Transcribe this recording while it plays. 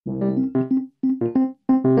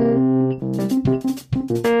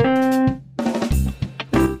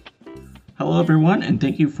everyone, and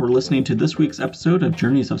thank you for listening to this week's episode of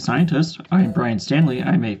Journeys of Scientists. I'm Brian Stanley.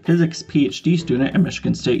 I'm a physics PhD student at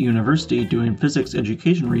Michigan State University doing physics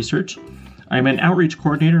education research. I'm an outreach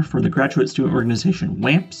coordinator for the graduate student organization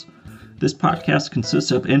WAMPS. This podcast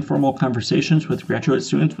consists of informal conversations with graduate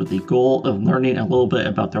students with the goal of learning a little bit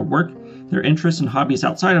about their work, their interests and hobbies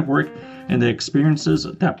outside of work, and the experiences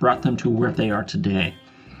that brought them to where they are today.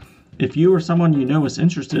 If you or someone you know is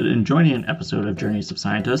interested in joining an episode of Journeys of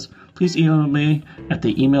Scientists, please email me at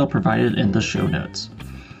the email provided in the show notes.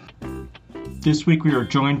 This week we are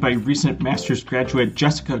joined by recent master's graduate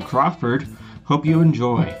Jessica Crawford. Hope you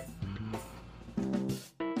enjoy.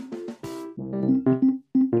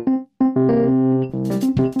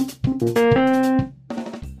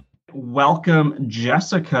 Welcome,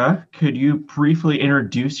 Jessica. Could you briefly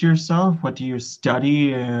introduce yourself? What do you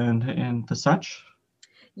study and the such?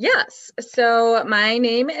 Yes. So my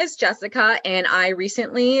name is Jessica, and I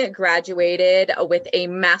recently graduated with a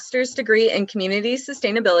master's degree in community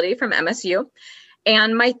sustainability from MSU.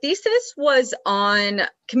 And my thesis was on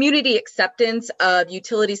community acceptance of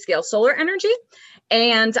utility scale solar energy.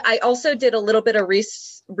 And I also did a little bit of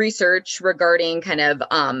research regarding kind of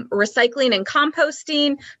recycling and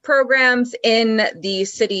composting programs in the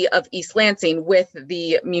city of East Lansing with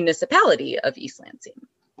the municipality of East Lansing.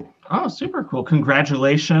 Oh, super cool.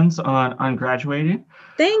 Congratulations on graduating.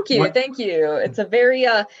 Thank you. Thank you. It's a very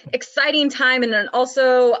exciting time and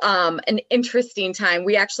also an interesting time.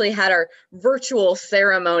 We actually had our virtual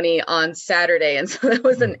ceremony on Saturday, and so that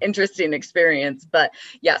was an interesting experience. But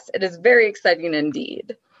yes, it is very exciking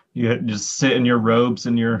indeed. You just sit in your robes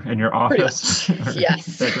in your office.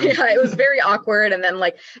 Yes. Yeah, it was very awkward. And then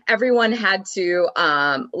everyone had to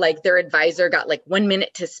their advisor got 1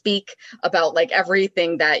 minute to speak about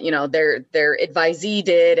everything that, their advisee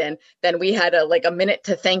did. And then we had a minute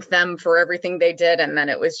to thank them for everything they did. And then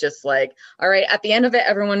it was just all right, at the end of it,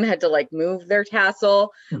 everyone had to move their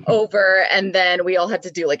tassel over. And then we all had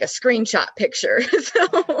to do a screenshot picture.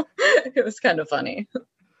 So it was kind of funny.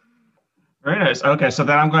 Very nice. Okay, so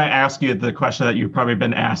then I'm going to ask you the question that you've probably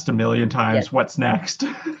been asked a million times. Yes. What's next?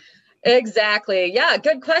 Exactly. Yeah,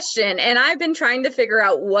 good question. And I've been trying to figure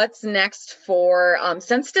out what's next for,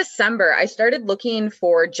 since December, I started looking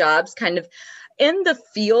for jobs kind of in the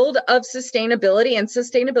field of sustainability. And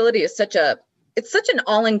sustainability is such an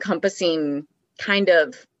all-encompassing kind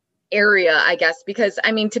of area, I guess, because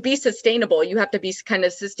to be sustainable, you have to be kind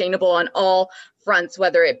of sustainable on all fronts,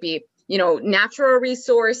 whether it be natural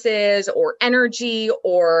resources or energy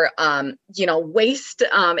or, waste.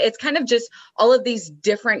 It's kind of just all of these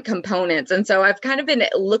different components. And so I've kind of been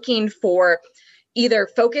looking for either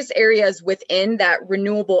focus areas within that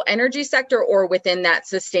renewable energy sector or within that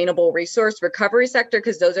sustainable resource recovery sector,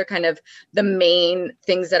 because those are kind of the main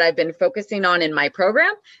things that I've been focusing on in my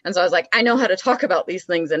program. And so I was I know how to talk about these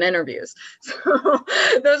things in interviews. So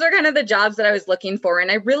those are kind of the jobs that I was looking for.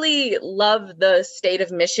 And I really love the state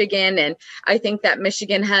of Michigan. And I think that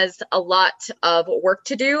Michigan has a lot of work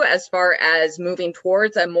to do as far as moving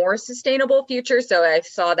towards a more sustainable future. So I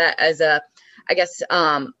saw that as a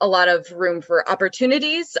lot of room for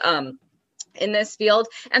opportunities in this field.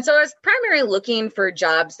 And so I was primarily looking for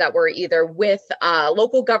jobs that were either with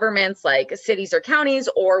local governments like cities or counties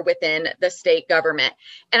or within the state government.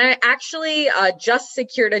 And I actually just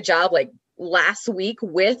secured a job last week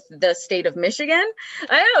with the state of Michigan.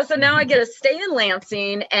 I know. So now I get to stay in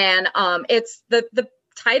Lansing, and it's the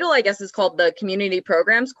title, I guess, is called the Community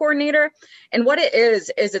Programs Coordinator. And what it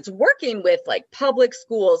is it's working with public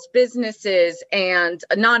schools, businesses, and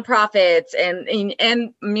nonprofits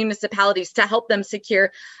and municipalities to help them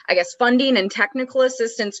secure, funding and technical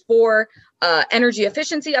assistance for energy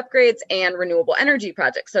efficiency upgrades and renewable energy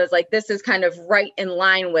projects. So it's this is kind of right in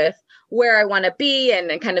line with where I want to be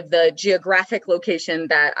and kind of the geographic location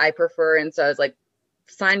that I prefer. And so I was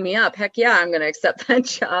sign me up. Heck yeah, I'm going to accept that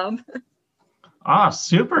job. Ah,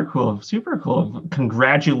 super cool. Super cool.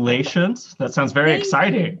 Congratulations. That sounds very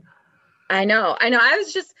exciting. I know.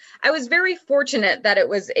 I was very fortunate that it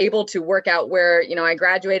was able to work out where, I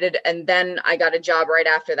graduated and then I got a job right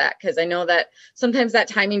after that, because I know that sometimes that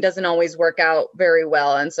timing doesn't always work out very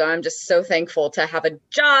well. And so I'm just so thankful to have a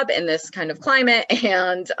job in this kind of climate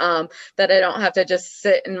and that I don't have to just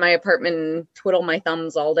sit in my apartment and twiddle my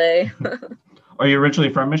thumbs all day. Are you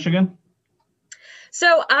originally from Michigan?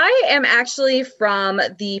 So I am actually from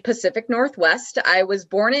the Pacific Northwest. I was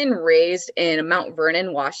born and raised in Mount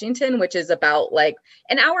Vernon, Washington, which is about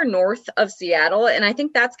an hour north of Seattle. And I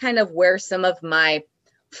think that's kind of where some of my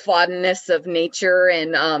fondness of nature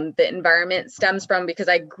and the environment stems from, because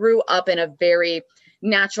I grew up in a very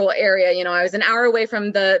natural area. You know, I was an hour away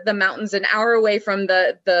from the mountains, an hour away from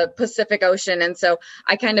the Pacific Ocean. And so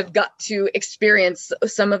I kind of got to experience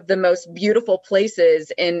some of the most beautiful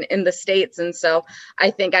places in the States. And so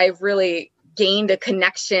I think I've really gained a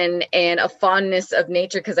connection and a fondness of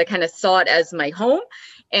nature because I kind of saw it as my home.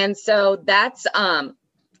 And so that's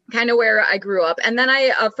kind of where I grew up. And then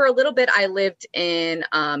for a little bit, I lived in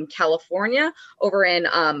California, over in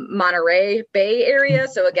Monterey Bay area.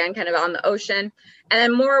 So again, kind of on the ocean. And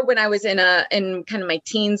then more when I was in kind of my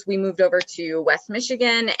teens, we moved over to West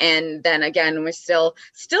Michigan. And then again, we're still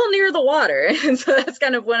near the water. And so that's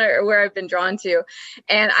kind of where I've been drawn to.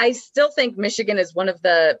 And I still think Michigan is one of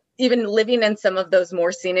even living in some of those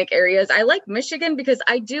more scenic areas. I like Michigan because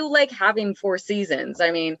I do like having 4 seasons.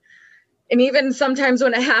 I mean, and even sometimes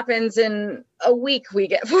when it happens in a week, we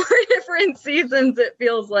get 4 different seasons, it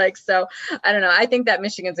feels like. So I don't know. I think that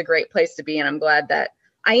Michigan's a great place to be. And I'm glad that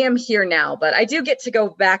I am here now, but I do get to go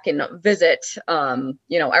back and visit,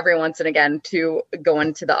 every once and again to go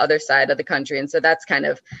into the other side of the country. And so that's kind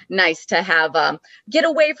of nice to have, get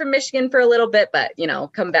away from Michigan for a little bit, but,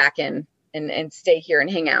 come back and stay here and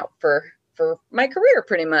hang out for my career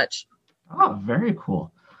pretty much. Oh, very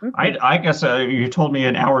cool. I guess you told me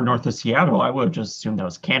an hour north of Seattle. I would have just assumed that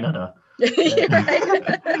was Canada.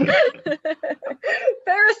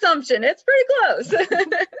 Fair assumption. It's pretty close.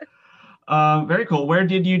 Very cool. Where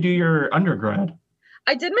did you do your undergrad?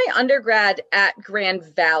 I did my undergrad at Grand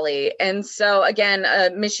Valley. And so again,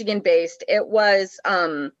 Michigan based. It was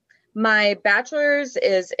my bachelor's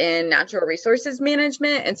is in natural resources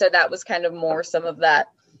management. And so that was kind of more some of that,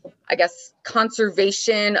 I guess,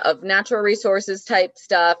 conservation of natural resources type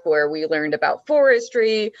stuff where we learned about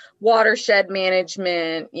forestry, watershed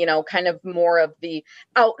management, kind of more of the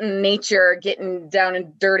out in nature, getting down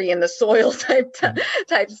and dirty in the soil type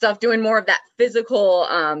stuff, doing more of that physical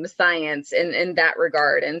science in that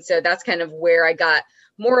regard. And so that's kind of where I got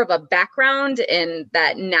more of a background in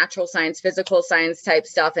that natural science, physical science type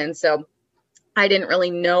stuff. And so I didn't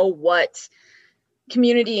really know what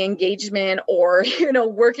community engagement or,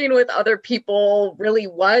 working with other people really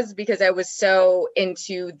was, because I was so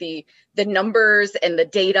into the numbers and the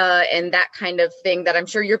data and that kind of thing that I'm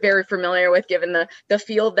sure you're very familiar with given the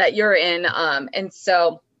field that you're in. And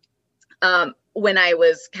so when I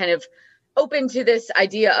was kind of open to this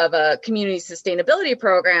idea of a community sustainability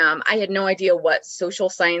program, I had no idea what social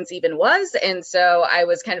science even was. And so I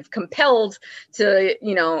was kind of compelled to,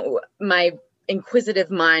 my inquisitive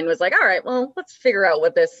mind was like, all right, well, let's figure out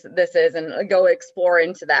what this is and go explore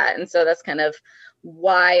into that. And so that's kind of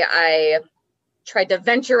why I tried to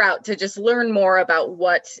venture out to just learn more about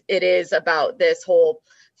what it is about this whole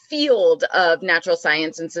field of natural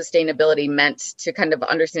science and sustainability meant to kind of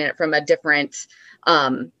understand it from a different,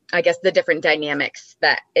 the different dynamics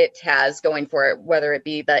that it has going for it, whether it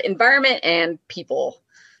be the environment and people,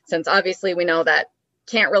 since obviously we know that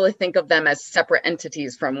can't really think of them as separate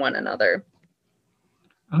entities from one another.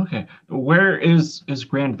 Okay. Where is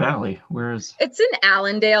Grand Valley? It's in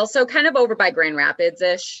Allendale, so kind of over by Grand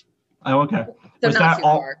Rapids-ish. Oh, okay. So was not that too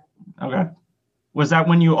far. Okay. Was that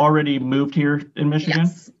when you already moved here in Michigan?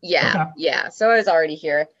 Yes. Yeah. Okay. Yeah. So I was already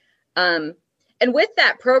here. And with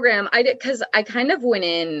that program, I did, because I kind of went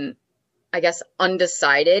in, I guess,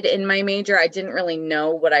 undecided in my major. I didn't really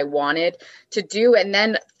know what I wanted to do. And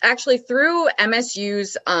then actually through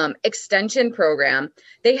MSU's extension program,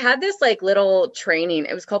 they had this like little training.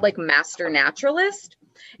 It was called like Master Naturalist.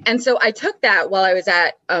 And so I took that while I was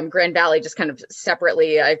at Grand Valley, just kind of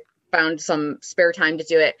separately. I found some spare time to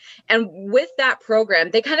do it. And with that program,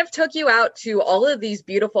 they kind of took you out to all of these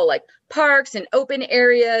beautiful like parks and open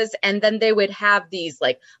areas. And then they would have these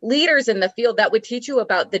like leaders in the field that would teach you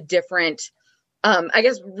about the different,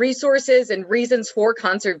 resources and reasons for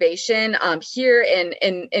conservation here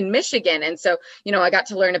in Michigan. And so, I got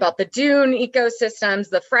to learn about the dune ecosystems,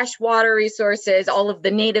 the freshwater resources, all of the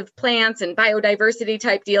native plants and biodiversity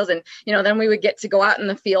type deals. And, then we would get to go out in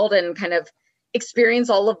the field and kind of experience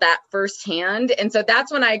all of that firsthand. And so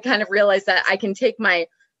that's when I kind of realized that I can take my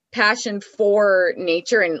passion for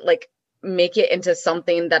nature and like make it into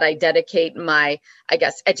something that I dedicate my,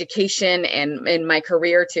 education and my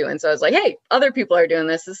career to. And so I was like, hey, other people are doing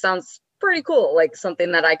this. This sounds pretty cool, like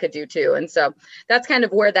something that I could do too. And so that's kind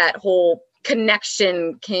of where that whole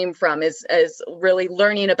connection came from, is really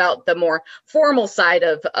learning about the more formal side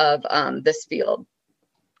of this field.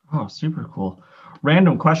 Oh, super cool.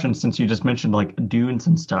 Random question, since you just mentioned like dunes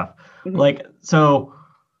and stuff. Mm-hmm. Like, so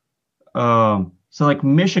like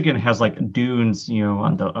Michigan has like dunes,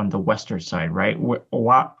 on the western side, right?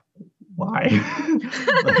 Why Why? Good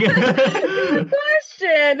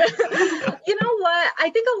question. You know what?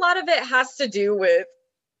 I think a lot of it has to do with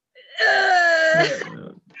I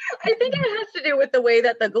think it has to do with the way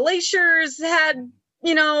that the glaciers had,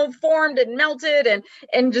 formed and melted,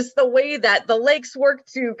 and just the way that the lakes work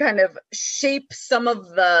to kind of shape some of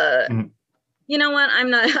the. Mm-hmm. You know what?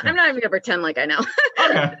 I'm not even gonna pretend like I know.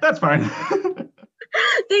 Okay, that's fine.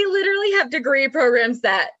 They literally have degree programs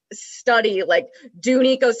that study like dune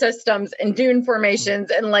ecosystems and dune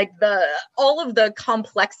formations and like all of the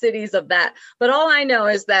complexities of that. But all I know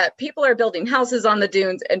is that people are building houses on the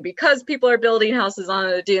dunes, and because people are building houses on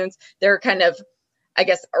the dunes, they're kind of, I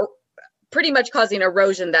guess, pretty much causing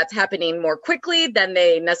erosion that's happening more quickly than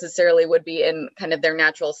they necessarily would be in kind of their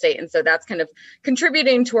natural state. And so that's kind of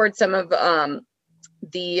contributing towards some of the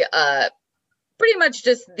pretty much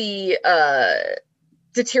just the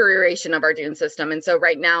deterioration of our dune system. And so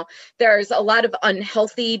right now there's a lot of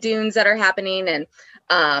unhealthy dunes that are happening, and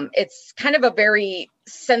it's kind of a very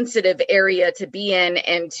sensitive area to be in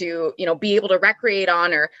and to, be able to recreate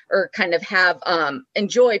on or kind of have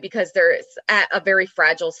enjoy, because they're at a very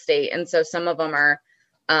fragile state. And so some of them are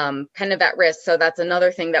kind of at risk. So that's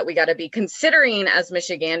another thing that we got to be considering as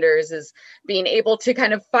Michiganders, is being able to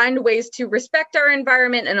kind of find ways to respect our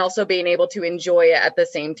environment and also being able to enjoy it at the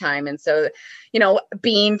same time. And so,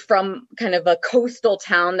 being from kind of a coastal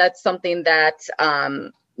town, that's something that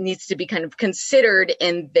needs to be kind of considered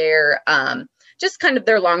in their just kind of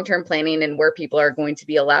their long-term planning, and where people are going to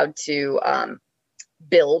be allowed to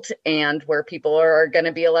build, and where people are going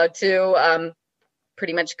to be allowed to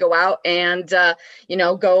pretty much go out and,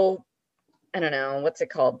 go, I don't know, what's it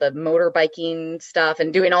called? The motorbiking stuff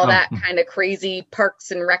and doing all that kind of crazy parks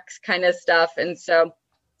and recs kind of stuff. And so,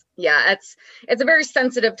 yeah, it's a very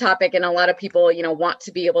sensitive topic, and a lot of people, want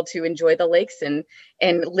to be able to enjoy the lakes and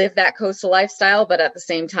live that coastal lifestyle. But at the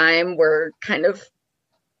same time, we're kind of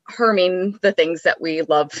harming the things that we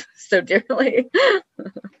love so dearly.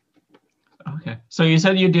 Okay. So you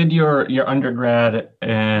said you did your undergrad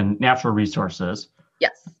in natural resources.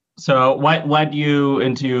 Yes. So what led you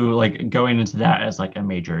into like going into that as like a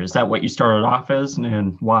major? Is that what you started off as,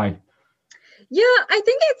 and why? Yeah, I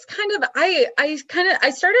think it's kind of, I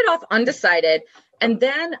started off undecided, and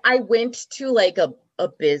then I went to like a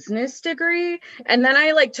business degree, and then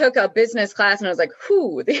I like took a business class, and I was like,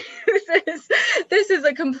 whew, this is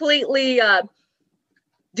a completely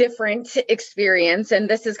different experience. And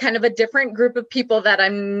this is kind of a different group of people that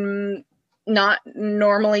I'm not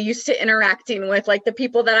normally used to interacting with. Like the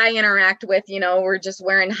people that I interact with, we're just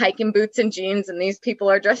wearing hiking boots and jeans, and these people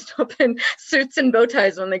are dressed up in suits and bow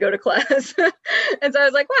ties when they go to class. And so I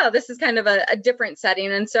was like, wow, this is kind of a different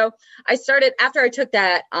setting. And so I started, after I took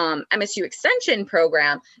that MSU extension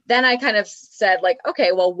program, then I kind of said like,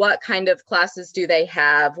 okay, well, what kind of classes do they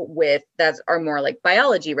have with that are more like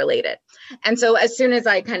biology related? And so as soon as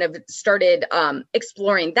I kind of started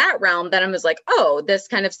exploring that realm, then I was like, oh, this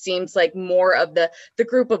kind of seems like more of the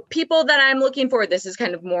group of people that I'm looking for. This is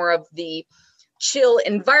kind of more of the chill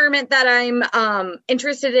environment that I'm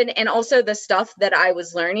interested in. And also the stuff that I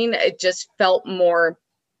was learning, it just felt more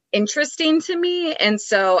interesting to me. And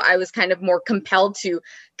so I was kind of more compelled to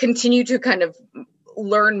continue to kind of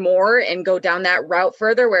learn more and go down that route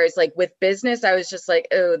further. Whereas like with business, I was just like,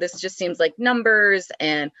 oh, this just seems like numbers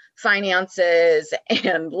and finances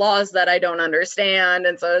and laws that I don't understand.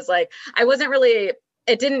 And so I was like,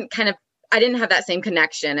 I didn't have that same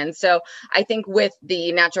connection. And so I think with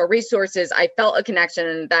the natural resources, I felt a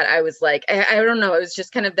connection that I was like, I don't know. It was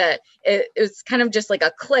just kind of that it was kind of just like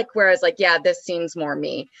a click where I was like, yeah, this seems more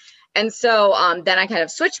me. And so then I kind of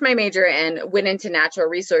switched my major and went into natural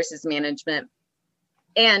resources management.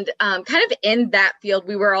 And kind of in that field,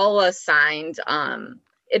 we were all assigned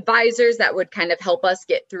advisors that would kind of help us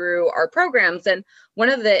get through our programs. And one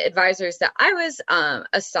of the advisors that I was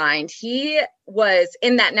assigned, he was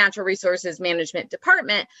in that natural resources management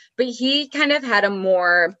department, but he kind of had a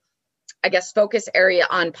more, I guess, focus area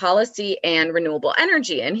on policy and renewable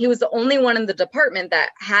energy. And he was the only one in the department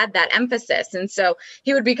that had that emphasis. And so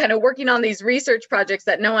he would be kind of working on these research projects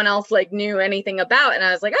that no one else like knew anything about. And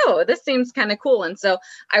I was like, oh, this seems kind of cool. And so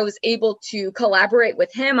I was able to collaborate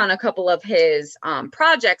with him on a couple of his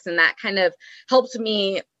projects. And that kind of helped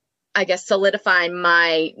me, I guess, solidify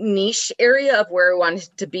my niche area of where I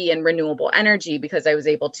wanted to be in renewable energy, because I was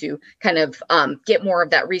able to kind of get more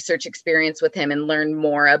of that research experience with him and learn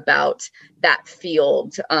more about that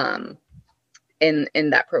field in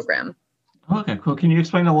that program. Okay, cool. Can you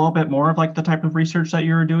explain a little bit more of like the type of research that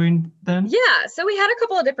you were doing then? Yeah, so we had a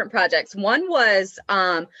couple of different projects. One was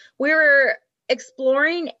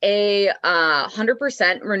exploring a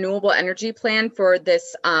 100% renewable energy plan for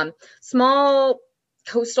this small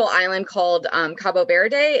coastal island called Cabo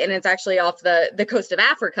Verde, and it's actually off the coast of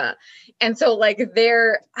Africa. And so like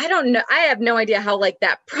I don't know, I have no idea how like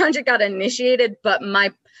that project got initiated, but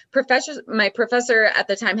my professor at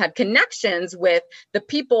the time had connections with the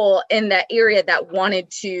people in that area that wanted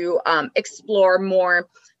to explore more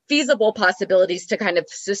feasible possibilities to kind of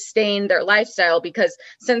sustain their lifestyle, because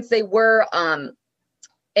since they were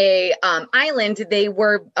a island, they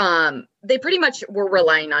pretty much were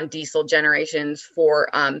relying on diesel generations for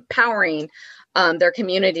powering their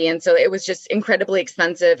community. And so it was just incredibly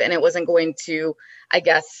expensive, and it wasn't going to, I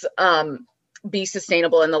guess, be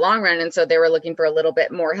sustainable in the long run. And so they were looking for a little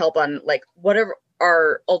bit more help on like, what are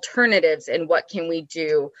our alternatives and what can we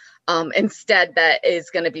do instead that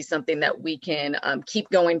is going to be something that we can keep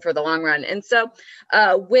going for the long run. And so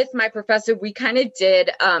with my professor, we kind of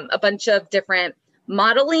did a bunch of different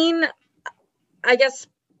modeling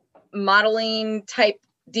type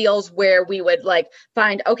deals where we would like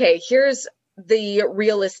find, okay, here's the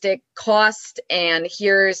realistic cost and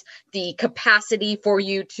here's the capacity for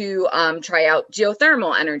you to try out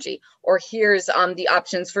geothermal energy, or here's the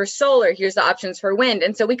options for solar, here's the options for wind.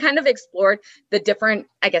 And so we kind of explored the different,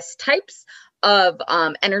 I guess, types of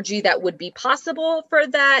energy that would be possible for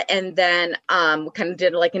that. And then kind of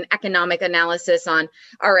did like an economic analysis on,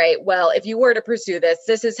 all right, well, if you were to pursue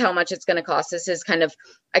this is how much it's going to cost. This is kind of,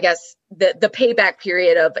 I guess, the payback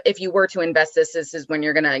period of if you were to invest this is when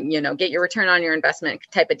you're going to, get your return on your investment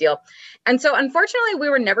type of deal. And so unfortunately, we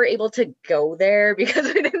were never able to go there because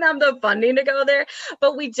we didn't have the funding to go there.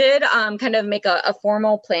 But we did kind of make a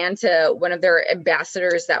formal plan to one of their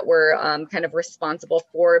ambassadors that were kind of responsible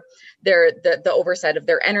for the oversight of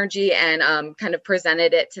their energy, and kind of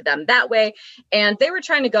presented it to them that way. And they were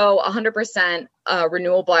trying to go 100%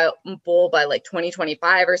 renewable by like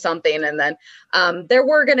 2025 or something. And then there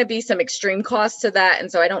were going to be some extreme costs to that.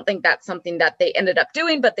 And so I don't think that's something that they ended up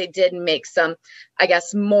doing, but they did make some, I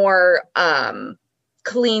guess, more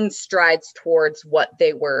clean strides towards what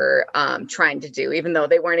they were trying to do, even though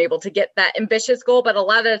they weren't able to get that ambitious goal. But a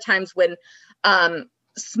lot of the times when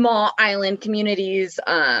small island communities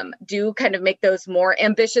do kind of make those more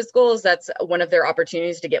ambitious goals, that's one of their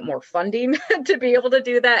opportunities to get more funding to be able to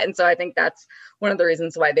do that. And so I think that's one of the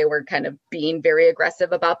reasons why they were kind of being very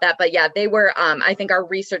aggressive about that. But yeah, they were, I think our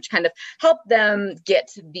research kind of helped them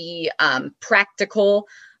get the practical,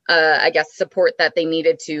 I guess, support that they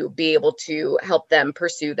needed to be able to help them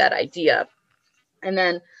pursue that idea. And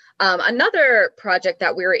then another project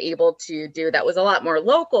that we were able to do that was a lot more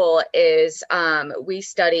local is we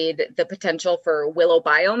studied the potential for willow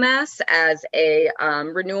biomass as a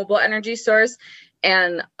renewable energy source.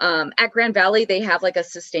 And at Grand Valley, they have like a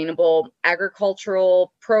sustainable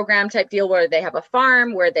agricultural program type deal where they have a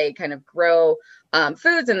farm where they kind of grow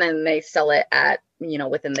foods and then they sell it at,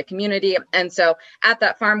 within the community. And so at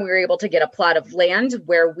that farm, we were able to get a plot of land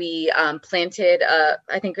where we planted,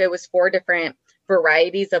 I think it was 4 different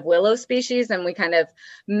varieties of willow species, and we kind of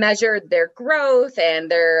measured their growth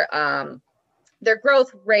and their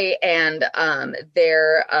growth rate and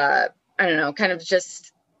their kind of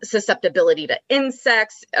just susceptibility to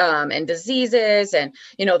insects and diseases, and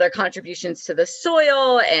their contributions to the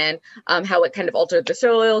soil and how it kind of altered the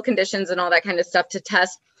soil conditions and all that kind of stuff to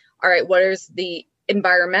test, all right, what is the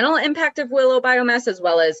environmental impact of willow biomass, as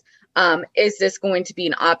well as is this going to be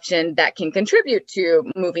an option that can contribute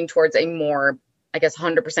to moving towards a more, I guess,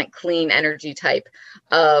 100% clean energy type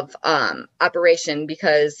of operation.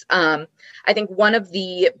 Because I think one of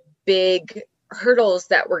the big hurdles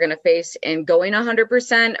that we're going to face in going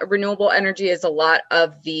 100% renewable energy is a lot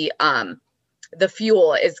of the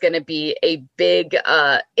fuel is going to be a big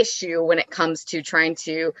issue when it comes to trying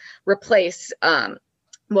to replace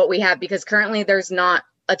what we have, because currently there's not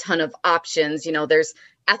a ton of options. There's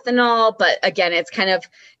ethanol, but again, it's kind of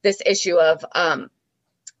this issue of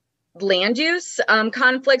land use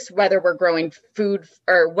conflicts, whether we're growing food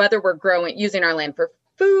or whether we're using our land for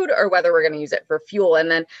food or whether we're going to use it for fuel. And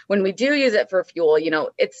then when we do use it for fuel,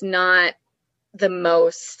 it's not the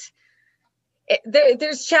most,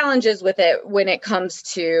 there's challenges with it when it comes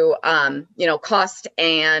to, cost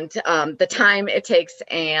and the time it takes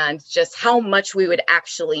and just how much we would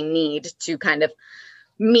actually need to kind of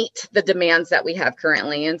meet the demands that we have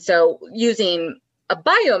currently. And so using a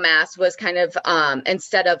biomass was kind of,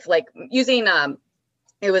 instead of like using,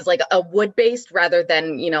 it was like a wood-based rather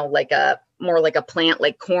than, like more like a plant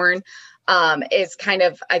like corn, is kind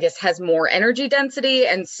of, I guess, has more energy density.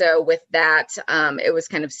 And so with that, it was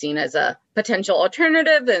kind of seen as a potential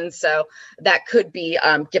alternative. And so that could be,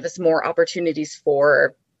 give us more opportunities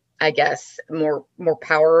for, I guess, more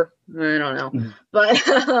power. I don't know. Mhm. But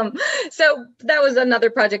so that was another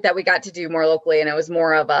project that we got to do more locally. And it was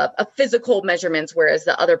more of a physical measurements, whereas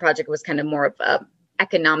the other project was kind of more of a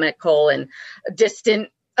economical and distant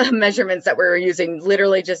measurements that we were using,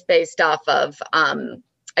 literally just based off of,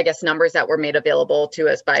 I guess, numbers that were made available to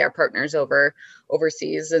us by our partners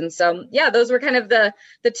overseas. And so, yeah, those were kind of the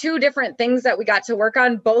two different things that we got to work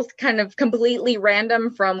on, both kind of completely random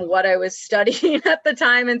from what I was studying at the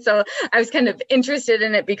time. And so I was kind of interested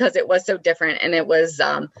in it because it was so different, and it was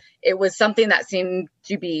something that seemed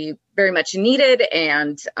to be very much needed.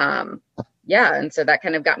 And yeah, and so that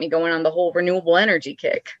kind of got me going on the whole renewable energy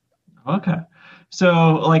kick. Okay.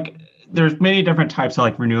 So like there's many different types of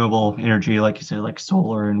like renewable energy, like you said, like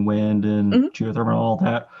solar and wind and geothermal and all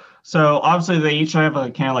that. So obviously they each have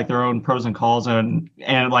like kind of like their own pros and cons and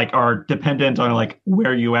like are dependent on like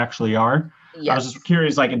where you actually are. Yes. I was just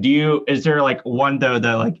curious, like, is there like one though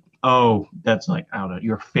that like, oh, that's like, I don't know,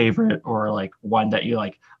 your favorite, or like one that you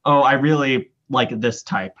like, oh, I really like this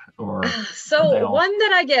type, or so one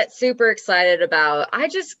that I get super excited about, I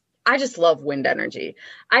just love wind energy.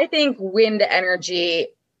 I think wind energy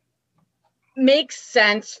makes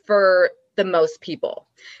sense for the most people,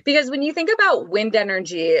 because when you think about wind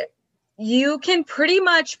energy, you can pretty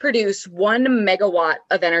much produce 1 megawatt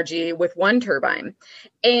of energy with one turbine.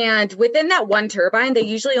 And within that one turbine, they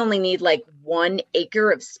usually only need like 1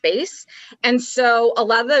 acre of space. And so a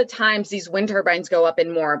lot of the times these wind turbines go up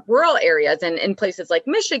in more rural areas, and in places like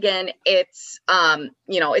Michigan, it's,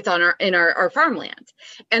 it's on our farmland.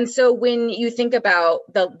 And so when you think about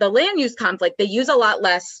the land use conflict, they use a lot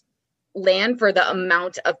less land for the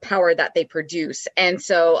amount of power that they produce. And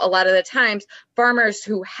so a lot of the times farmers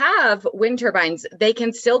who have wind turbines, they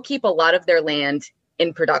can still keep a lot of their land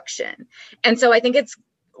in production. And so I think it's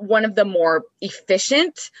one of the more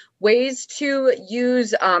efficient ways to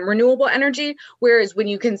use renewable energy. Whereas when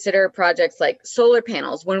you consider projects like solar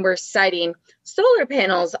panels, when we're siting solar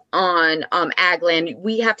panels on ag land,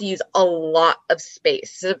 we have to use a lot of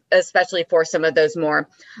space, especially for some of those more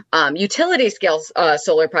utility scale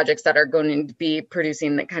solar projects that are going to be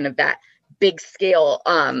producing the kind of that big scale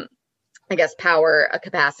power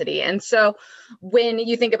capacity. And so when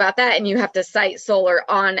you think about that and you have to site solar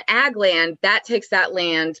on ag land, that takes that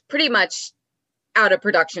land pretty much out of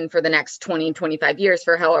production for the next 20, 25 years,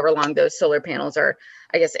 for however long those solar panels are,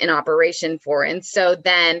 in operation for. And so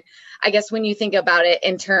then when you think about it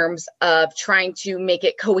in terms of trying to make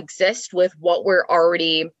it coexist with what we're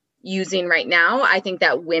already using right now, I think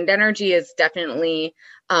that wind energy is definitely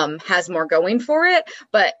has more going for it.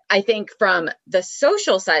 But I think from the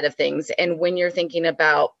social side of things, and when you're thinking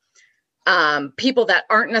about people that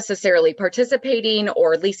aren't necessarily participating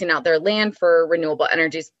or leasing out their land for renewable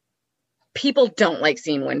energies, people don't like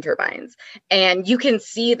seeing wind turbines. And you can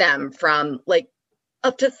see them from like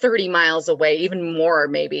up to 30 miles away, even more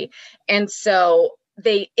maybe. And so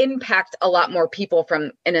they impact a lot more people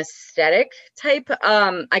from an aesthetic type,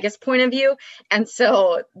 point of view. And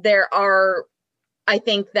so there are, I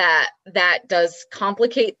think that does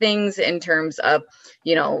complicate things in terms of,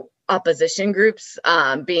 opposition groups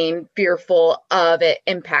being fearful of it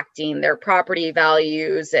impacting their property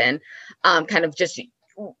values and kind of just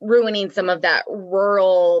ruining some of that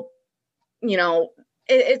rural,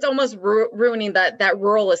 it's almost ruining that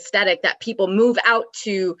rural aesthetic that people move out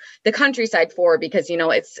to the countryside for, because,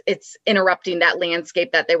 it's interrupting that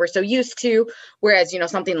landscape that they were so used to. Whereas,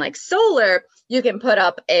 something like solar, you can put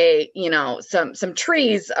up some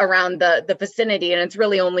trees around the vicinity, and it's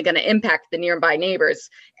really only going to impact the nearby neighbors.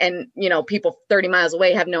 And, people 30 miles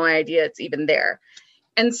away have no idea it's even there.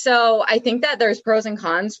 And so I think that there's pros and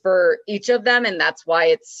cons for each of them. And that's why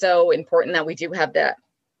it's so important that we do have that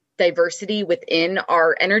diversity within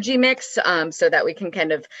our energy mix, so that we can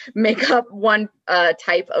kind of make up one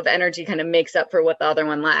type of energy kind of makes up for what the other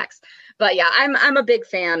one lacks. But yeah, I'm a big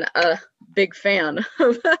fan of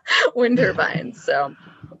wind turbines. So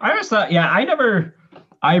I always thought,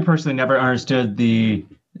 I personally never understood the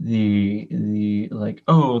like,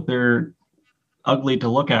 oh, they're ugly to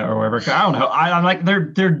look at or whatever. I don't know. I'm like,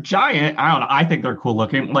 they're giant. I don't know. I think they're cool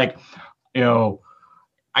looking. Like,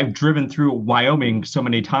 I've driven through Wyoming so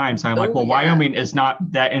many times. I'm like, well, yeah. Wyoming is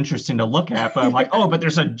not that interesting to look at, but I'm like, oh, but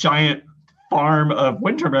there's a giant farm of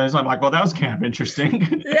wind turbines. I'm like, well, that was kind of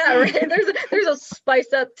interesting. Yeah, right. There's a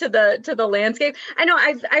spice up to the landscape. I know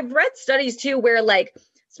I've read studies too, where like,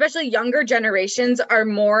 especially younger generations are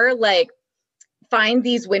more like, find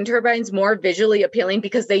these wind turbines more visually appealing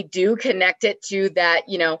because they do connect it to that,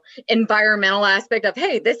 environmental aspect of,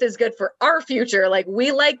 hey, this is good for our future. Like,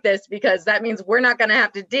 we like this because that means we're not going to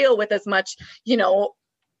have to deal with as much,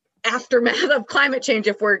 aftermath of climate change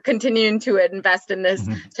if we're continuing to invest in this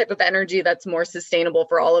type of energy that's more sustainable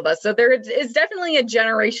for all of us. So there is definitely a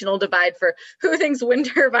generational divide for who thinks wind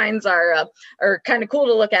turbines are kind of cool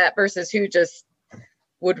to look at versus who just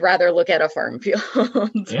would rather look at a farm field.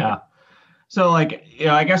 Yeah. So like,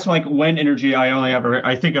 I guess like wind energy,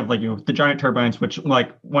 I think of like the giant turbines, which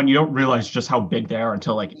like when you don't realize just how big they are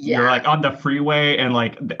until like you're like on the freeway and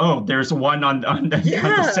like, oh, there's one on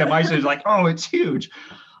the semi, so it's like, oh, it's huge.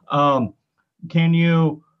 So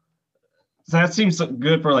that seems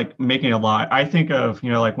good for like making a lot. I think of,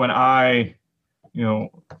 like when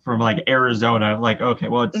from like Arizona, like, okay,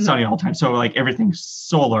 well, it's sunny all the time. So like everything's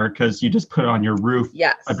solar because you just put it on your roof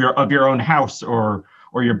of your own house or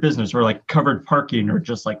your business, or like covered parking, or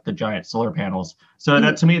just like the giant solar panels. So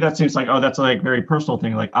that to me, that seems like, oh, that's like very personal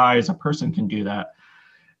thing. Like I, as a person, can do that.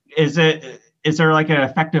 Is there like an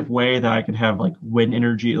effective way that I could have like wind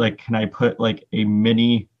energy? Like, can I put like a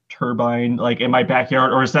mini turbine like in my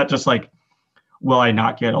backyard, or is that just like, will I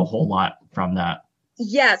not get a whole lot from that?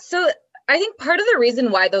 Yeah. So I think part of the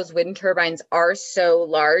reason why those wind turbines are so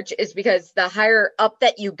large is because the higher up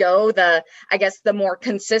that you go, the more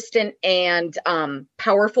consistent and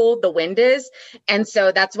powerful the wind is. And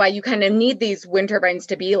so that's why you kind of need these wind turbines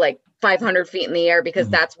to be like 500 feet in the air, because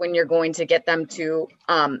that's when you're going to get them to,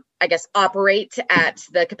 operate at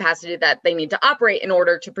the capacity that they need to operate in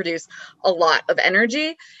order to produce a lot of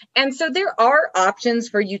energy. And so there are options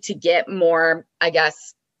for you to get more,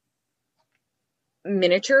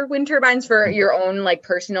 miniature wind turbines for your own like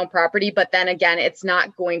personal property, but then again, it's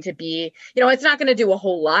not going to be, it's not going to do a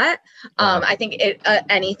whole lot. I think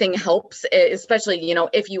anything helps, especially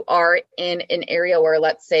if you are in an area where,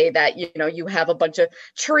 let's say that you have a bunch of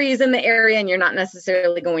trees in the area and you're not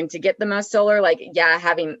necessarily going to get the most solar,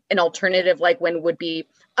 having an alternative like wind would be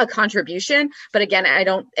a contribution. But again,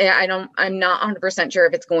 I'm not 100% sure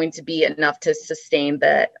if it's going to be enough to sustain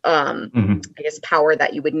the power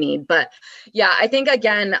that you would need. But yeah, I think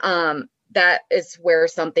again, that is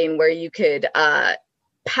something where you could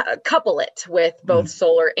couple it with both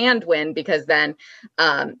solar and wind, because then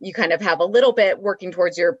you kind of have a little bit working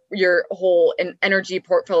towards your whole energy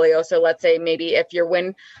portfolio. So let's say maybe if your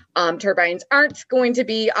wind turbines aren't going to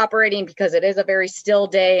be operating because it is a very still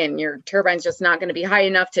day and your turbine's just not going to be high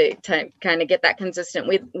enough to kind of get that consistent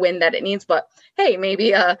wind that it needs, but hey,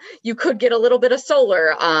 maybe you could get a little bit of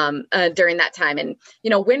solar during that time. And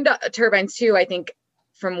wind turbines too, I think,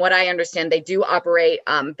 from what I understand, they do operate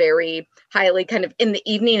very highly kind of in the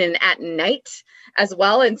evening and at night as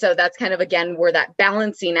well. And so that's kind of, again, where that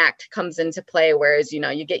balancing act comes into play. Whereas,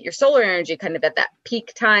 you get your solar energy kind of at that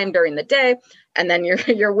peak time during the day, and then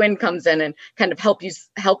your wind comes in and kind of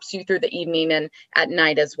helps you through the evening and at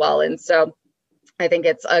night as well. And so I think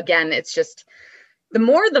it's just the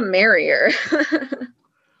more the merrier.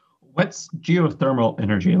 What's geothermal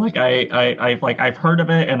energy? Like I've heard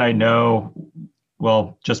of it, and I know,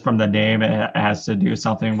 well, just from the name, it has to do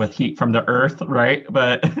something with heat from the earth, right?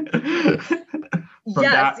 But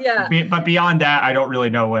but beyond that, I don't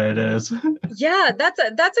really know what it is. Yeah, that's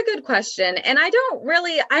a good question. And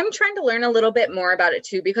I'm trying to learn a little bit more about it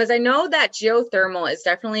too, because I know that geothermal is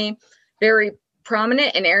definitely very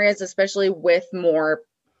prominent in areas, especially with more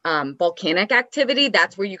volcanic activity.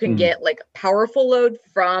 That's where you can get like powerful load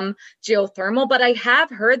from geothermal. But I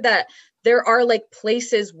have heard that there are like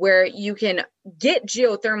places where you can get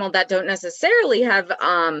geothermal that don't necessarily have,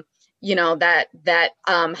 that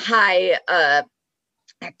high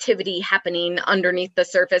activity happening underneath the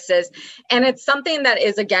surfaces. And it's something that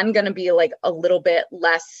is, again, going to be like a little bit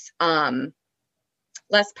less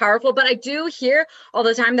powerful. But I do hear all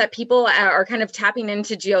the time that people are kind of tapping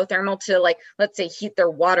into geothermal to, like, let's say, heat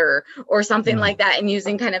their water or something like that, and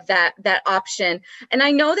using kind of that option. And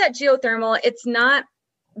I know that geothermal, it's not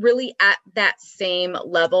really at that same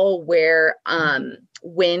level where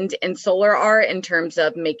wind and solar are in terms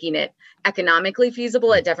of making it economically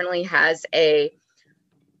feasible. It definitely has a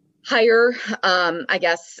higher,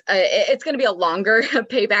 it's going to be a longer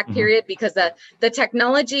payback period, because the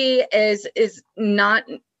technology is not,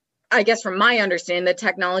 I guess from my understanding, the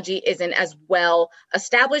technology isn't as well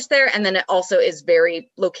established there. And then it also is very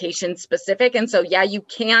location specific. And so, yeah, you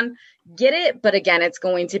can get it, but again, it's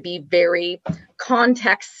going to be very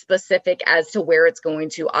context specific as to where it's going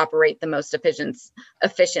to operate the most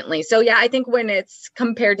efficiently. So yeah, I think when it's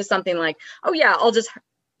compared to something like, oh yeah, I'll just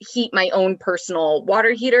heat my own personal water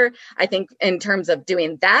heater, I think in terms of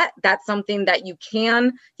doing that, that's something that you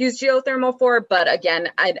can use geothermal for. But again,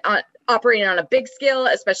 operating on a big scale,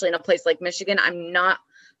 especially in a place like Michigan, I'm not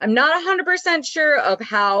 100% sure of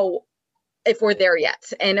if we're there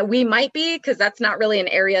yet. And we might be, because that's not really an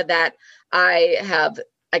area that I have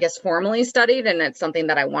I guess, formally studied, and it's something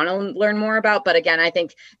that I want to learn more about. But again, I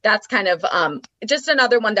think that's kind of just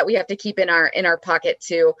another one that we have to keep in our pocket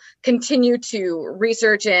to continue to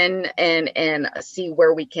research in and see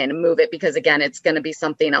where we can move it, because again, it's going to be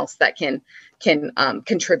something else that can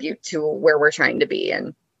contribute to where we're trying to be.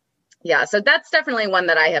 And yeah, so that's definitely one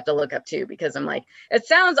that I have to look up to, because I'm like, it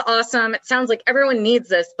sounds awesome. It sounds like everyone needs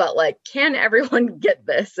this, but like, can everyone get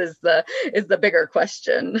this is the bigger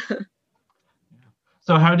question.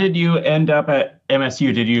 So how did you end up at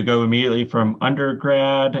MSU? Did you go immediately from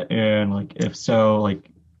undergrad? And like, if so, like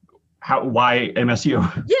why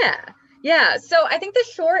MSU? Yeah. So I think the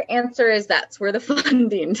short answer is that's where the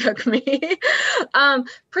funding took me.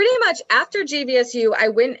 Pretty much after GVSU, I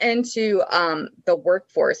went into the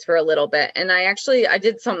workforce for a little bit. And I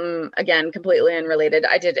did something, again, completely unrelated.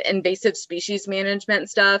 I did invasive species management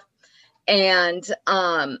stuff. And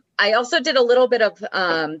I also did a little bit of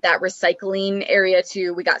that recycling area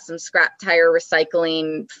too. We got some scrap tire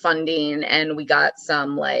recycling funding, and we got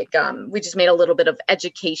some we just made a little bit of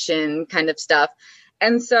education kind of stuff.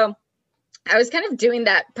 And so I was kind of doing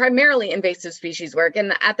that primarily invasive species work.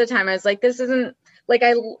 And at the time I was like, this isn't like,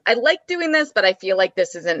 I like doing this, but I feel like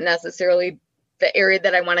this isn't necessarily the area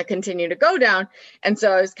that I want to continue to go down. And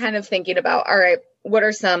so I was kind of thinking about, all right, what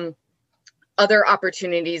are some other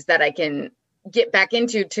opportunities that I can get back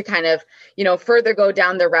into to kind of, further go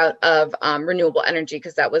down the route of renewable energy,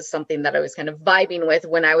 because that was something that I was kind of vibing with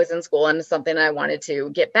when I was in school and something I wanted to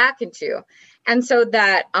get back into. And so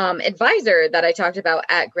that advisor that I talked about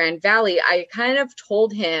at Grand Valley, I kind of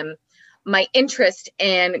told him my interest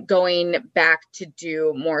in going back to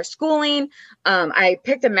do more schooling. I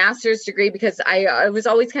picked a master's degree because I was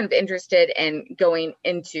always kind of interested in going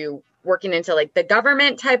into working into like the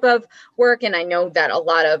government type of work. And I know that a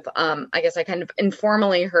lot of, I guess I kind of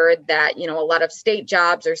informally heard that, a lot of state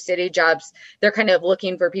jobs or city jobs, they're kind of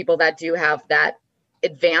looking for people that do have that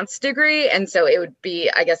advanced degree. And so it would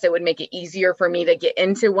make it easier for me to get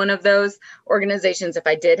into one of those organizations if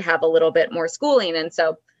I did have a little bit more schooling. And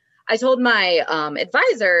so I told my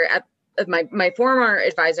advisor at my former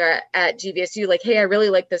advisor at GVSU, like, hey, I really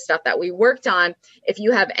like this stuff that we worked on. If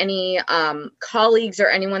you have any colleagues or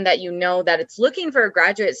anyone that that it's looking for a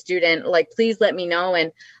graduate student, like, please let me know.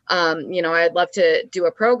 And, I'd love to do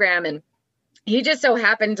a program. And he just so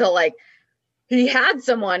happened to he had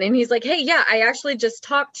someone, and he's like, hey, yeah, I actually just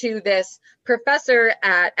talked to this professor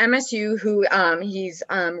at MSU who he's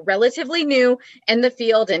relatively new in the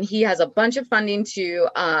field, and he has a bunch of funding to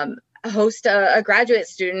host a graduate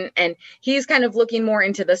student, and he's kind of looking more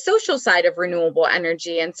into the social side of renewable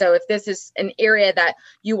energy. And so if this is an area that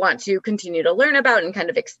you want to continue to learn about and kind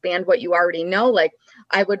of expand what you already know,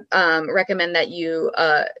 I would recommend that you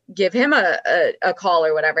give him a call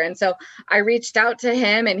or whatever. And so I reached out to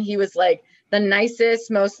him, and he was like the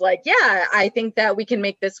nicest, most yeah, I think that we can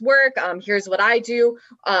make this work. Here's what I do.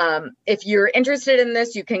 If you're interested in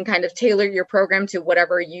this, you can kind of tailor your program to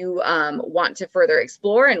whatever you want to further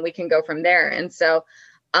explore, and we can go from there. And so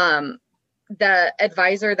the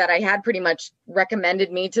advisor that I had pretty much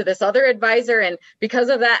recommended me to this other advisor. And because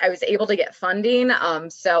of that, I was able to get funding.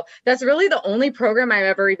 So that's really the only program I've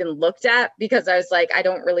ever even looked at, because I was like, I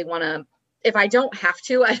don't really want to, if I don't have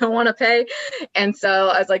to, I don't want to pay. And so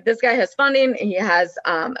I was like, this guy has funding. He has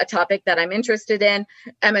a topic that I'm interested in.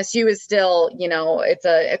 MSU is still, it's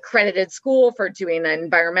a accredited school for doing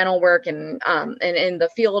environmental work and in the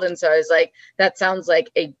field. And so I was like, that sounds like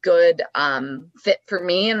a good fit for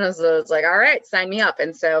me. And I was like, all right, sign me up.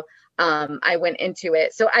 And so I went into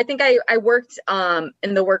it. So I think I worked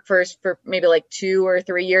in the workforce for maybe 2 or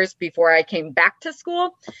 3 years before I came back to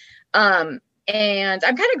school. And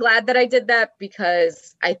I'm kind of glad that I did that,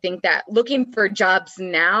 because I think that looking for jobs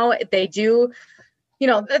now, they do,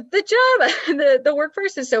 the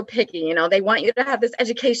workforce is so picky, they want you to have this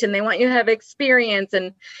education, they want you to have experience,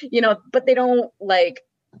 and, but they don't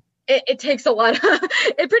it takes a lot of,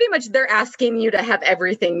 it pretty much, they're asking you to have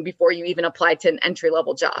everything before you even apply to an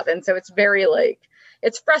entry-level job. And so it's very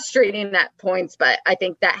it's frustrating at points, but I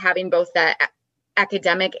think that having both that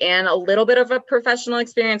academic and a little bit of a professional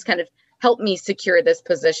experience kind of helped me secure this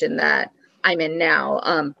position that I'm in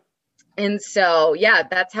now. And so, yeah,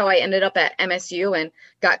 that's how I ended up at MSU and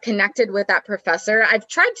got connected with that professor. I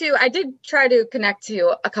did try to connect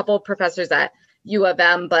to a couple of professors at U of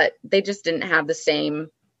M, but they just didn't have the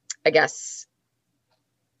same, I guess,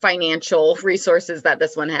 financial resources that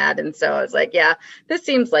this one had. And so I was like, yeah, this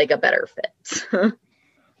seems like a better fit.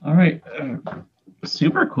 All right.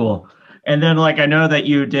 Super cool. And then I know that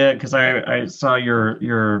you did, because I saw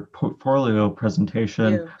your portfolio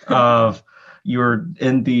presentation of you were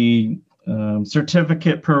in the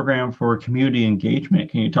certificate program for community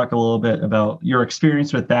engagement. Can you talk a little bit about your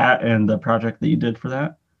experience with that and the project that you did for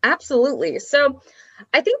that? Absolutely. So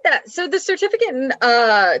I think that, so the certificate and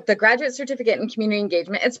the graduate certificate in community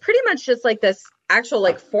engagement, it's pretty much just like this actual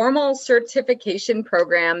like formal certification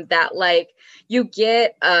program that like you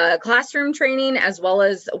get classroom training, as well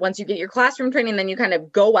as once you get your classroom training, then you kind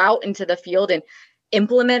of go out into the field and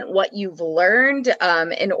implement what you've learned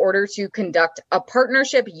in order to conduct a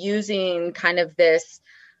partnership using kind of this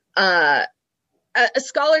a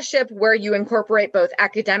scholarship where you incorporate both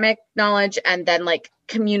academic knowledge and then like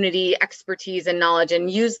community expertise and knowledge,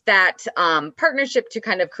 and use that partnership to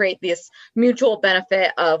kind of create this mutual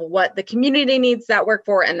benefit of what the community needs that work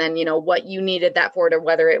for, and then, you know, what you needed that for, to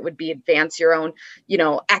whether it would be advance your own, you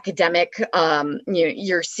know, academic,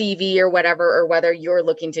 your CV or whatever, or whether you're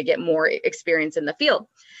looking to get more experience in the field.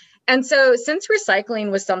 And so since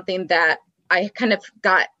recycling was something that I kind of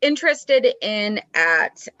got interested in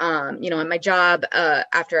at, in my job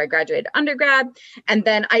after I graduated undergrad. And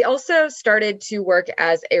then I also started to work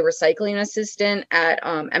as a recycling assistant at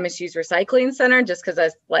MSU's Recycling Center, just because I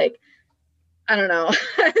was like, I don't know.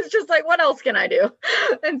 It's just like, what else can I do?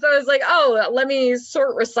 And so I was like, oh, let me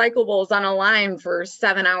sort recyclables on a line for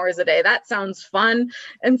 7 hours a day. That sounds fun.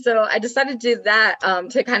 And so I decided to do that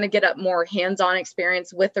to kind of get a more hands-on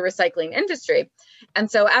experience with the recycling industry. And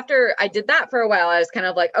so after I did that for a while, I was kind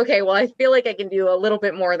of like, okay, well, I feel like I can do a little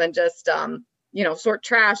bit more than just, sort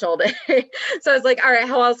trash all day. So I was like, all right,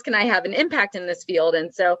 how else can I have an impact in this field?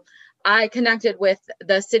 And so I connected with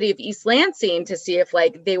the city of East Lansing to see if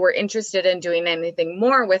like they were interested in doing anything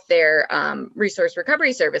more with their resource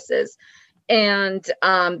recovery services. And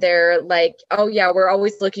they're like, oh yeah, we're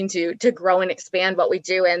always looking to grow and expand what we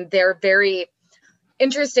do. And they're very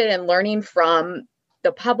interested in learning from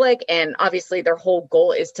the public. And obviously their whole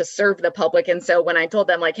goal is to serve the public. And so when I told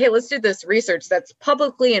them like, hey, let's do this research that's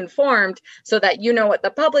publicly informed so that you know what the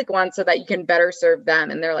public wants so that you can better serve them.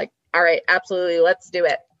 And they're like, all right, absolutely, let's do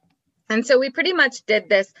it. And so we pretty much did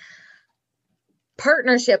this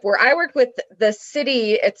partnership where I worked with the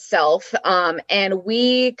city itself, and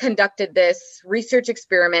we conducted this research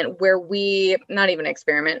experiment where we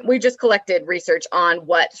just collected research on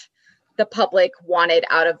what the public wanted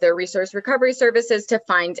out of their resource recovery services to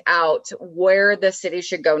find out where the city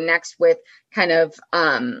should go next with kind of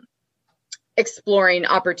exploring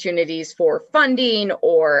opportunities for funding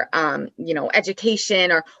or,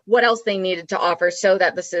 education, or what else they needed to offer so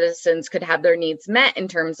that the citizens could have their needs met in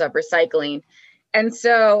terms of recycling. And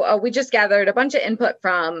so we just gathered a bunch of input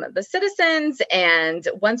from the citizens. And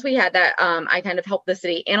once we had that, I kind of helped the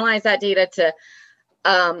city analyze that data to,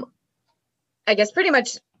 pretty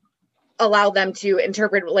much allow them to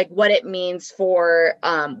interpret like what it means for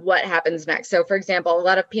what happens next. So for example, a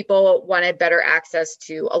lot of people wanted better access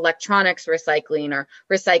to electronics recycling or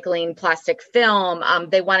recycling plastic film.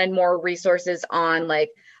 They wanted more resources on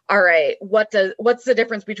like, all right, what's the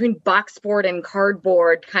difference between boxboard and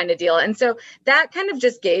cardboard kind of deal. And so that kind of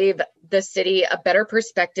just gave the city a better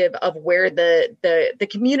perspective of where the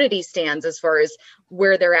community stands as far as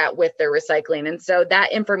where they're at with their recycling. And so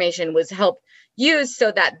that information was helped used so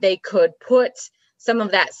that they could put some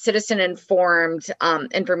of that citizen informed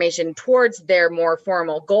information towards their more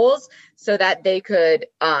formal goals so that they could,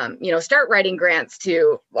 start writing grants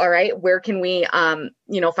to, all right, where can we,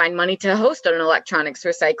 find money to host an electronics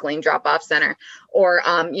recycling drop-off center, or,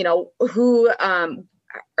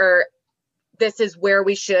 this is where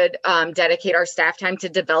we should dedicate our staff time to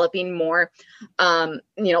developing more,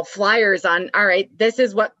 flyers on, all right, this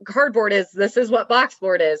is what cardboard is, this is what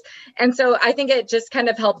boxboard is. And so I think it just kind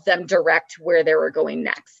of helped them direct where they were going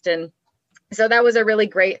next. And so that was a really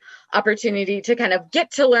great opportunity to kind of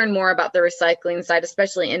get to learn more about the recycling side,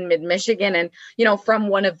 especially in mid-Michigan, and, from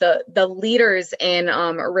one of the leaders in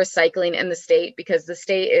recycling in the state, because the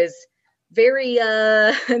state is very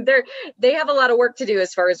they have a lot of work to do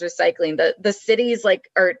as far as recycling. The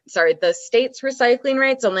state's recycling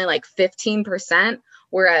rate's only like 15%,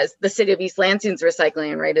 whereas the city of East Lansing's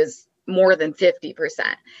recycling rate is more than 50%.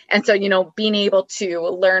 And so, being able to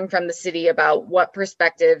learn from the city about what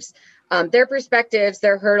perspectives,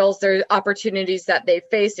 their hurdles, their opportunities that they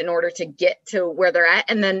faced in order to get to where they're at,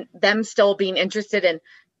 and then them still being interested in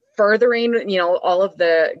furthering, all of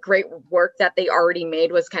the great work that they already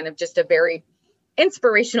made, was kind of just a very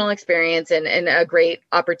inspirational experience and a great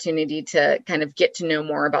opportunity to kind of get to know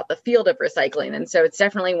more about the field of recycling. And so it's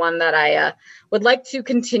definitely one that I would like to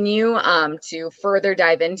continue to further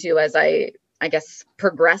dive into as I guess,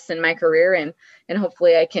 progress in my career, and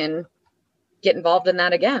hopefully I can get involved in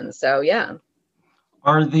that again. So, yeah.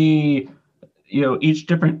 each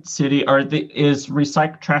different city, is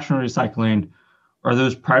trash and recycling, are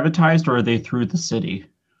those privatized or are they through the city?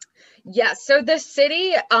 Yes. So the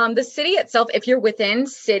city itself, if you're within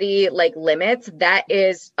city like limits, that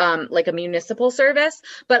is like a municipal service.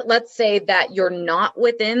 But let's say that you're not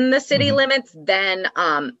within the city limits, then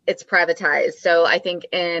it's privatized. So I think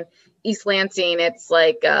in East Lansing, it's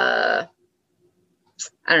like I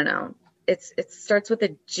don't know. It starts with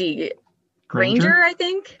a G. Granger, I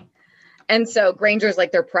think. And so Granger's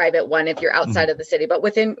like their private one if you're outside of the city. But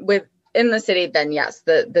within the city, then yes,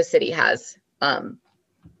 the city has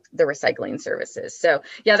the recycling services. So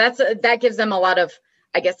yeah, that gives them a lot of,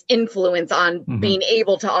 I guess, influence on being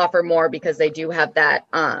able to offer more because they do have that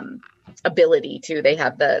ability to. They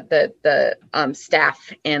have the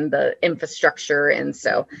staff and the infrastructure, and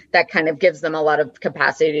so that kind of gives them a lot of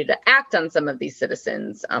capacity to act on some of these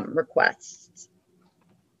citizens' requests.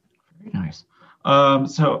 Very nice.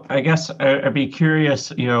 So I guess I'd be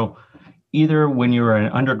curious, either when you were an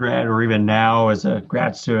undergrad or even now as a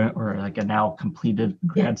grad student or like a now completed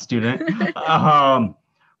grad student,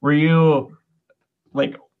 were you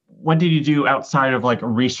like, what did you do outside of like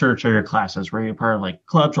research or your classes? Were you part of like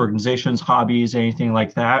clubs, organizations, hobbies, anything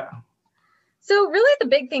like that? So really the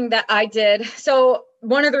big thing that I did, so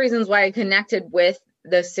one of the reasons why I connected with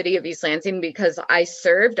the city of East Lansing, because I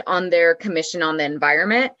served on their commission on the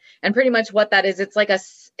environment. And pretty much what that is, it's like a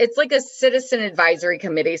citizen advisory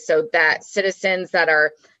committee, so that citizens that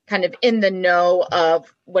are kind of in the know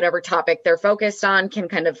of whatever topic they're focused on can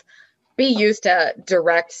kind of be used to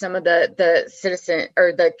direct some of the citizen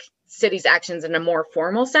or the city's actions in a more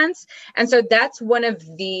formal sense. And so that's one of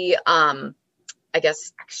the I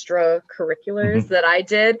guess, extracurriculars that I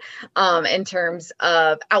did in terms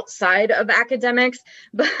of outside of academics.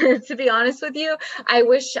 But to be honest with you, I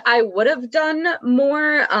wish I would have done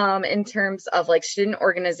more in terms of like student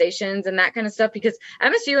organizations and that kind of stuff, because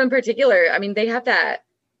MSU in particular, I mean, they have that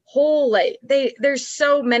whole, there's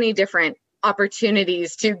so many different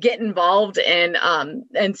opportunities to get involved in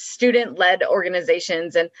student-led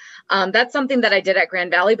organizations. And that's something that I did at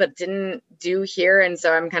Grand Valley, but didn't do here. And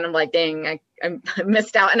so I'm kind of like, dang, I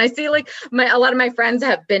missed out. And I see like a lot of my friends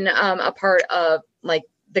have been a part of like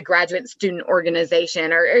the graduate student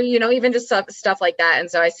organization or even just stuff like that. And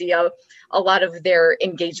so I see a lot of their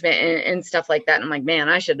engagement and stuff like that. And I'm like, man,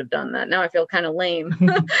 I should have done that. Now I feel kind of lame.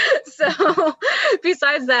 So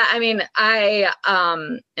besides that, I mean,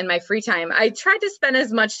 I, in my free time, I tried to spend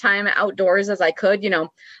as much time outdoors as I could.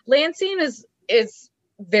 Lansing is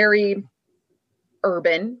very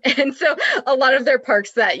urban. And so a lot of their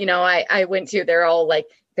parks that, I went to, they're all like,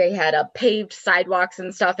 they had paved sidewalks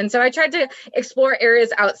and stuff. And so I tried to explore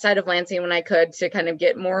areas outside of Lansing when I could to kind of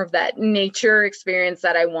get more of that nature experience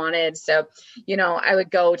that I wanted. So, I would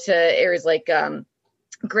go to areas like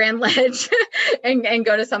Grand Ledge and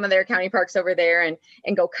go to some of their county parks over there and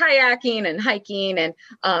go kayaking and hiking and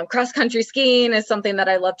cross country skiing is something that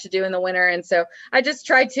I love to do in the winter. And so I just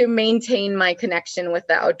tried to maintain my connection with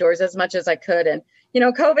the outdoors as much as I could. And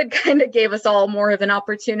COVID kind of gave us all more of an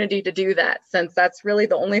opportunity to do that, since that's really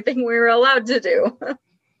the only thing we were allowed to do.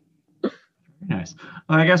 Nice.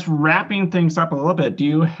 I guess wrapping things up a little bit, do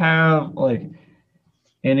you have like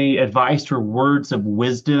any advice or words of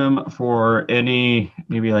wisdom for any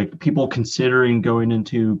maybe like people considering going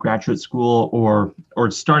into graduate school or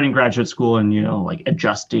starting graduate school and, like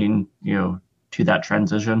adjusting, to that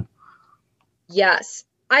transition? Yes.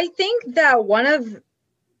 I think that one of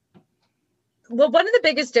the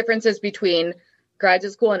biggest differences between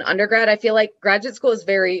graduate school and undergrad, I feel like graduate school is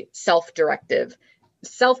very self-directed.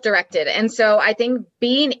 And so I think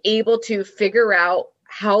being able to figure out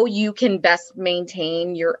how you can best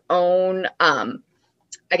maintain your own,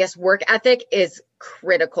 work ethic is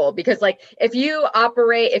critical, because like if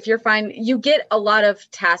you're fine, you get a lot of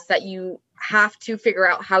tasks that you have to figure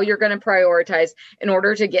out how you're going to prioritize in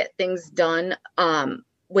order to get things done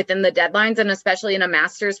within the deadlines. And especially in a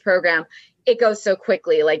master's program, it goes so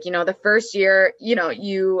quickly. Like, the first year,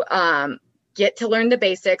 you get to learn the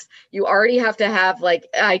basics. You already have to have like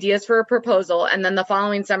ideas for a proposal. And then the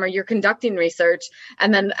following summer, you're conducting research.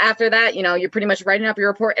 And then after that, you're pretty much writing up your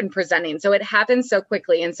report and presenting. So it happens so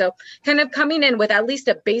quickly. And so kind of coming in with at least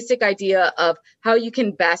a basic idea of how you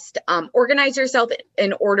can best organize yourself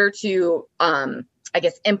in order to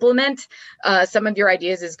implement some of your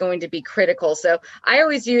ideas is going to be critical. So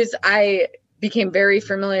I became very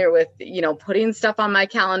familiar with, putting stuff on my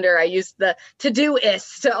calendar. I used the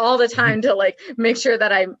to-do-ist all the time to like make sure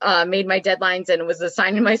that I made my deadlines and was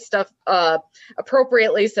assigning my stuff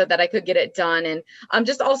appropriately so that I could get it done. And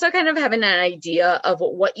just also kind of having an idea of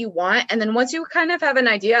what you want. And then once you kind of have an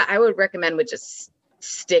idea, I would recommend with just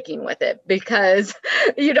sticking with it, because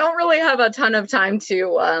you don't really have a ton of time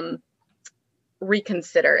to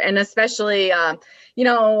reconsider. And especially,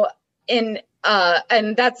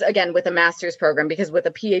 and that's again with a master's program, because with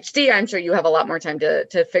a PhD, I'm sure you have a lot more time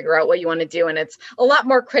to figure out what you want to do. And it's a lot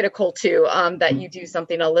more critical too, that you do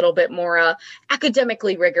something a little bit more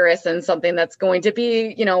academically rigorous, and something that's going to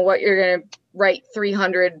be, what you're going to write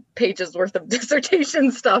 300 pages worth of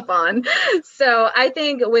dissertation stuff on. So I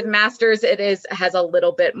think with master's, has a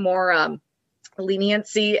little bit more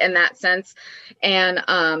leniency in that sense. And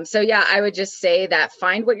I would just say that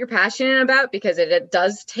find what you're passionate about, because it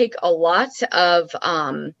does take a lot of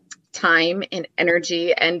time and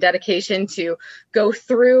energy and dedication to go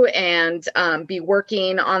through and be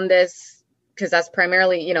working on this, because that's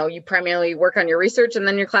primarily, you primarily work on your research and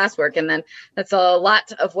then your classwork, and then that's a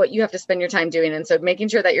lot of what you have to spend your time doing. And so making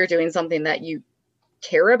sure that you're doing something that you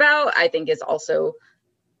care about, I think, is also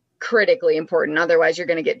critically important. Otherwise, you're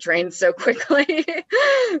going to get drained so quickly.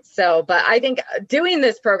 But I think doing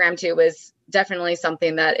this program too was definitely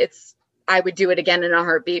something that I would do it again in a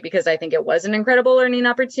heartbeat, because I think it was an incredible learning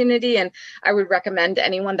opportunity. And I would recommend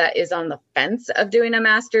anyone that is on the fence of doing a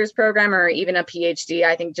master's program or even a PhD,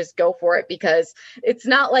 I think just go for it, because it's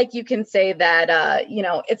not like you can say that,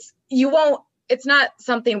 it's not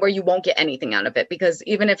something where you won't get anything out of it, because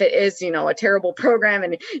even if it is, a terrible program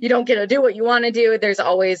and you don't get to do what you want to do, there's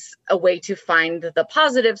always a way to find the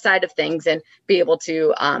positive side of things and be able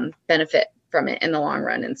to benefit from it in the long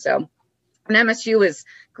run. And so an MSU is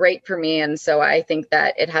great for me. And so I think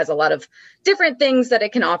that it has a lot of different things that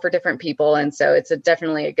it can offer different people. And so it's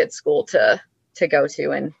definitely a good school to go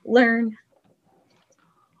to and learn.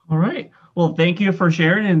 All right. Well, thank you for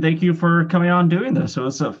sharing, and thank you for coming on doing this. So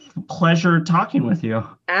it's a pleasure talking with you.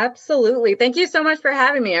 Absolutely. Thank you so much for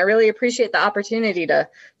having me. I really appreciate the opportunity to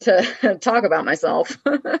talk about myself.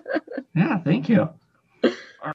 Yeah, thank you.